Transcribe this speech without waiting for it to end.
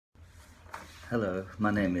Hello,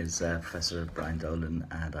 my name is Professor Brian Dolan,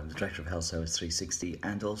 and I'm the Director of Health Service 360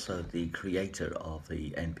 and also the creator of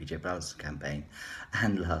the NPJ Paralysis campaign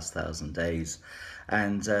and Last 1,000 Days.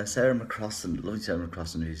 And Sarah mccrossan, lovely Sarah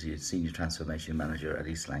mccrossan, who's the Senior Transformation Manager at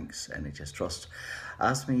East Lancs NHS Trust,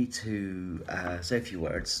 asked me to say a few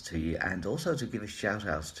words to you and also to give a shout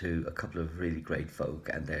out to a couple of really great folk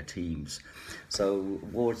and their teams. So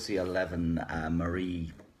Ward C11,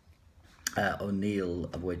 Marie O'Neill,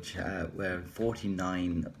 of which where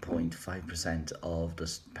 49.5% of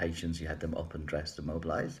the patients, you had them up and dressed and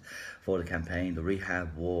mobilised for the campaign. The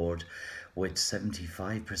rehab ward with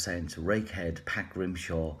 75%, Rakehead, Pack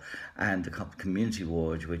Grimshaw, and the community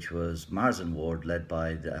ward, which was Marsden ward, led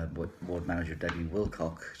by the ward manager Debbie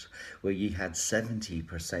Wilcox, where you had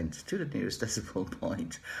 70% to the nearest decimal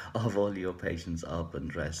point of all your patients up and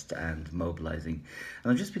dressed and mobilising.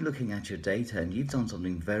 And I've just been looking at your data, and you've done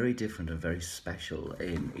something very different and very special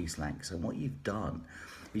in East Lancs. And what you've done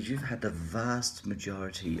is you've had the vast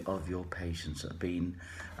majority of your patients have been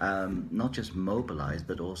not just mobilised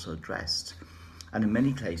but also dressed. And in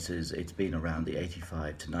many cases, it's been around the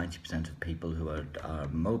 85 to 90% of people who are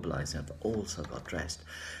mobilised have also got dressed.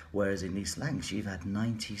 Whereas in East Lancs, you've had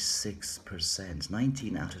 96%,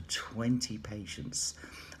 19 out of 20 patients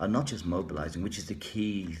are not just mobilising, which is the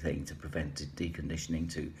key thing to prevent deconditioning,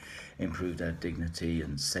 to improve their dignity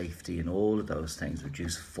and safety and all of those things,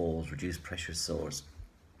 reduce falls, reduce pressure sores,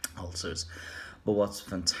 ulcers. But what's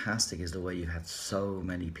fantastic is the way you had so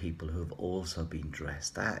many people who have also been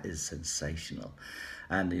dressed. That is sensational.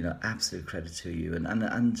 And, absolute credit to you.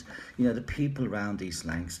 And the people around East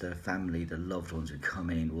Lancs, their family, their loved ones who come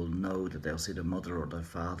in will know that they'll see their mother or their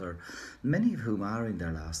father, many of whom are in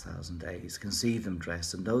their last 1,000 days, can see them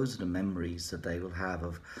dressed. And those are the memories that they will have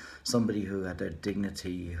of somebody who had their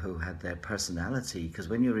dignity, who had their personality. Because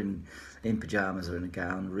when you're in pyjamas or in a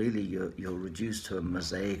gown, really you're reduced to a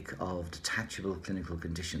mosaic of detachable clinical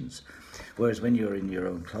conditions. Whereas when you're in your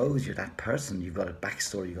own clothes, you're that person, you've got a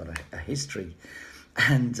backstory, you've got a history.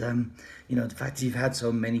 And, the fact that you've had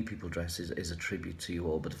so many people dressed is a tribute to you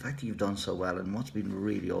all. But the fact that you've done so well, and what's been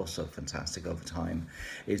really also fantastic over time,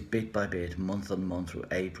 is bit by bit, month on month, through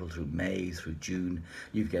April, through May, through June,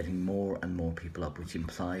 you're getting more and more people up, which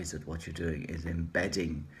implies that what you're doing is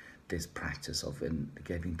embedding this practice of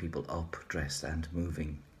getting people up, dressed and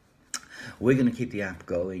moving. We're going to keep the app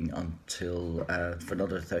going until for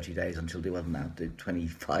another 30 days, until the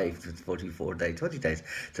 25 to 44 days, 20 days.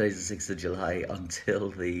 Today's the 6th of July,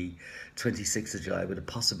 until the 26th of July, with a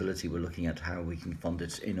possibility we're looking at how we can fund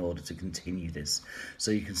it in order to continue this.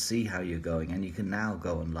 So you can see how you're going, and you can now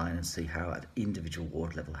go online and see how at individual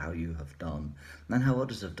ward level how you have done and how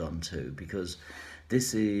others have done too, because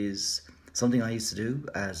this is something I used to do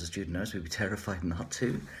as a student nurse. We'd be terrified not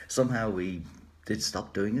to. Somehow we did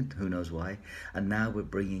stop doing it, who knows why, and now we're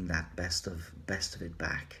bringing that best of it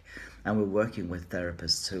back, and we're working with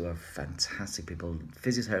therapists who are fantastic people,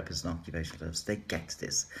 physiotherapists and occupational therapists. They get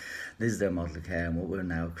this is their model of care, and what we're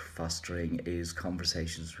now fostering is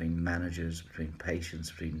conversations between managers, between patients,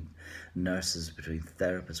 between nurses, between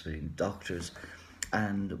therapists, between doctors,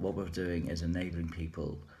 and what we're doing is enabling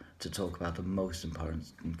people to talk about the most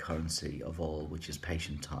important currency of all, which is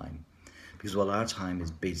patient time. Because while our time is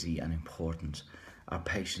busy and important, our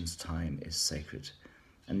patients' time is sacred.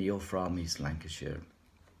 And you're from East Lancashire.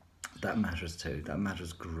 That matters too. That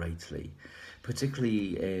matters greatly,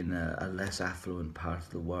 particularly in a less affluent part of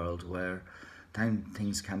the world where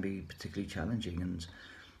things can be particularly challenging. And,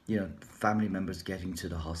 family members getting to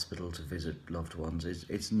the hospital to visit loved ones,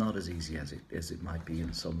 it's not as easy as it might be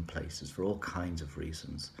in some places for all kinds of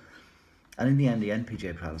reasons. And in the end, the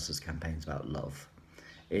NPJ Paralysis campaign is about love.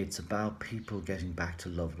 It's about people getting back to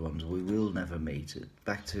loved ones we will never meet,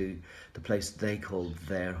 back to the place they call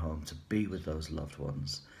their home, to be with those loved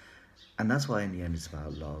ones. And that's why in the end it's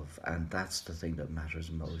about love, and that's the thing that matters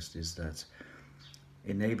most, is that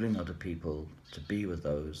enabling other people to be with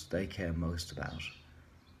those they care most about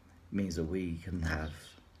means that we can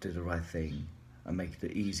do the right thing and make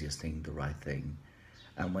the easiest thing the right thing.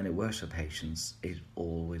 And when it works for patients, it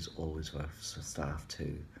always works for staff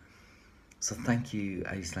too. So thank you,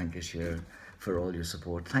 East Lancashire, for all your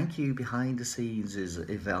support. Thank you. Behind the scenes is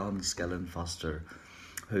Yvonne Skellen-Foster,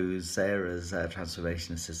 who's Sarah's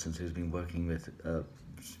transformation assistant, who's been working with,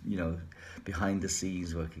 behind the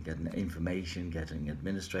scenes, working, getting information, getting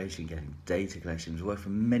administration, getting data collection. She's worked for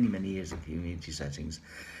many, many years in community settings,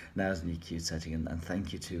 now is in the acute setting. And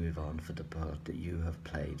thank you to Yvonne for the part that you have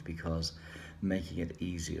played, because making it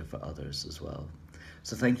easier for others as well.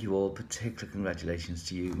 So thank you all. Particular congratulations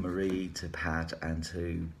to you, Marie, to Pat, and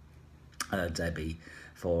to Debbie,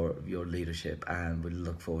 for your leadership, and we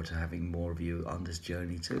look forward to having more of you on this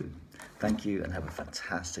journey too. Thank you and have a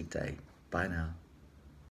fantastic day. Bye now.